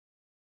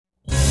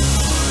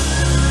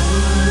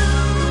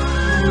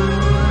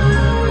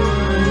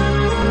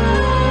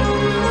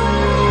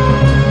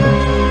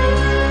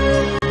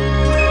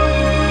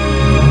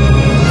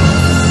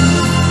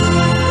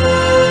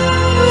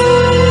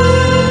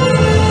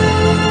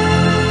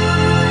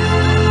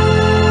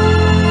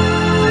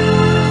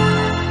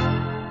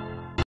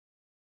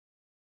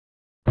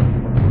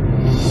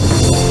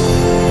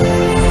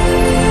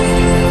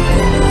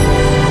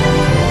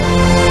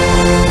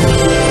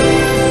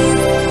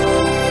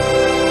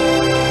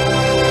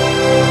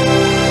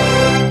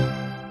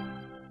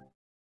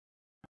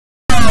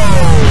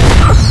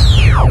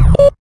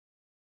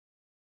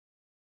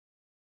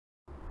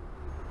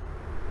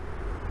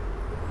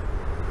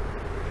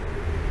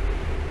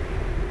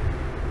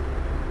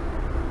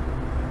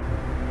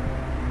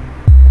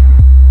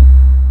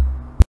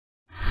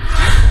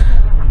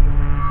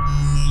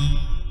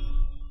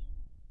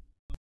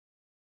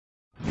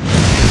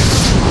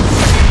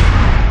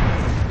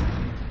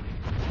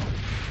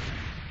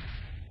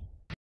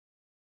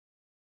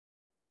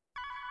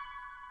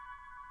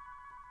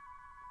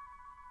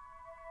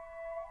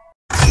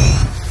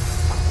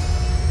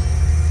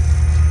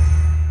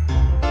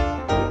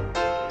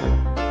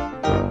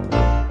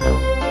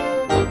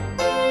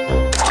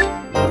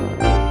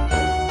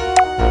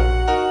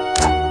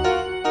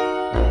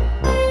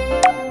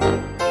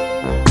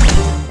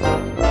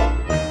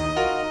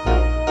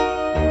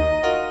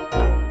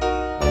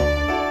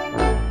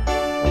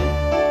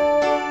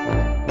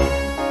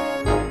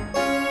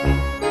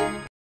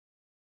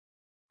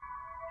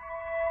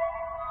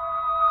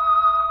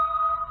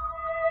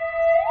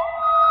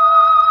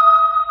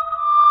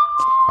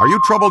Are you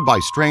troubled by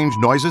strange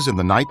noises in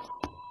the night?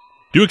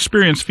 Do you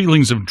experience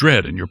feelings of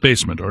dread in your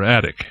basement or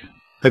attic?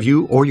 Have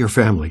you or your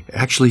family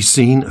actually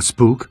seen a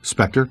spook,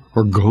 specter,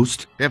 or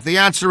ghost? If the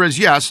answer is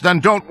yes, then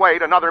don't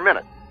wait another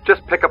minute.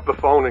 Just pick up the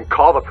phone and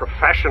call the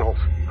professionals.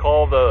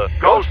 Call the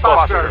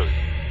Ghostbusters.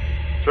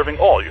 Serving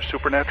all your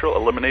supernatural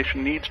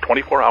elimination needs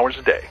 24 hours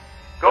a day.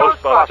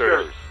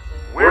 Ghostbusters.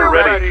 We're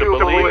ready to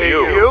believe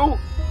you.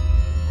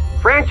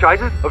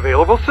 Franchises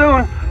available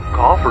soon.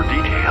 Call for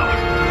details.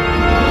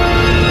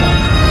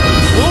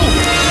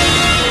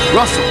 Whoa!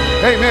 Russell,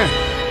 hey man,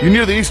 you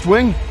near the East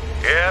Wing?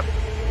 Yep.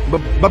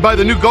 By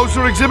the new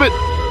Ghoster exhibit?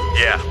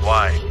 Yeah,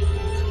 why?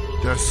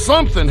 There's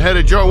something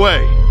headed your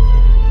way.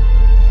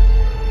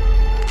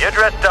 You're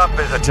dressed up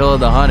as Attila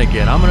the Hun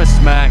again. I'm gonna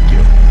smack you.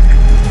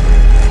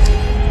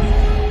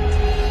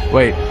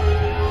 Wait.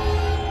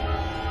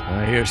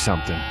 I hear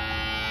something.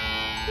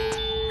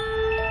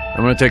 I'm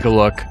gonna take a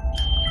look.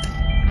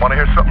 Want to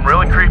hear something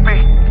really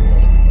creepy?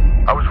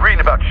 I was reading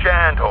about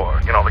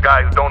Shandor, you know, the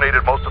guy who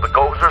donated most of the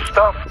Gozer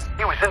stuff.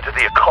 He was into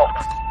the occult,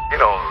 you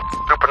know,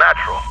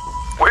 supernatural.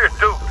 Weird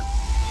dude.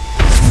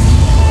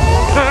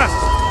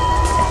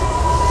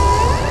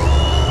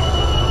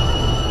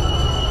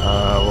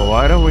 Well,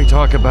 why don't we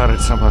talk about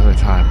it some other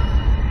time?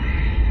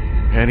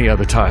 Any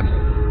other time.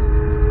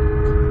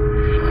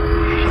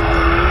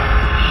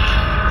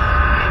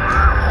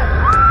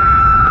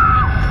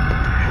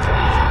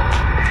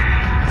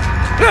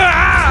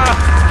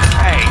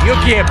 Hey, you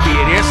can't be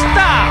in here.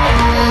 Stop!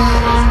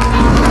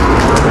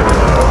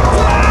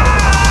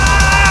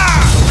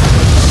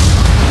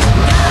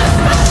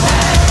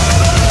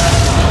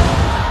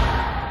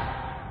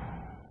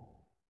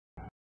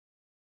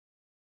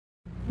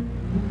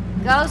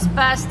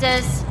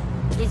 Ghostbusters.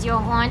 Is your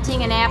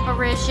haunting an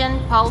apparition,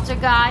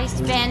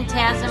 poltergeist,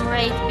 phantasm,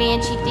 wraith,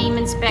 banshee,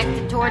 demon,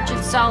 spectre,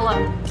 tortured soul?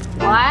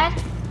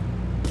 What?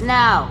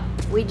 No.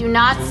 We do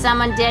not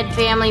summon dead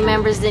family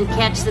members, then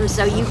catch them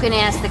so you can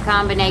ask the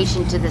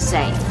combination to the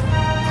safe.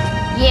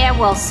 Yeah,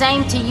 well,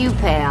 same to you,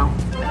 pal.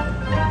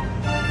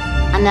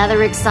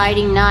 Another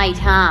exciting night,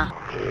 huh?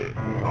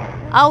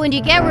 Oh, and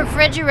you get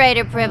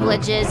refrigerator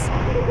privileges.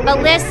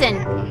 But listen,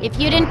 if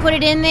you didn't put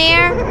it in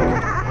there,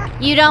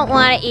 you don't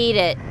want to eat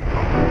it.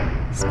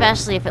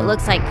 Especially if it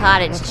looks like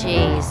cottage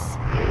cheese.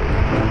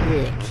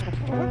 Ugh.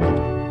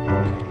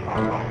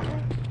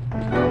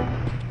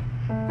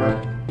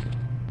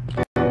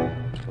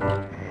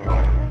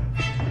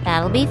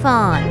 That'll be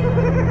fun.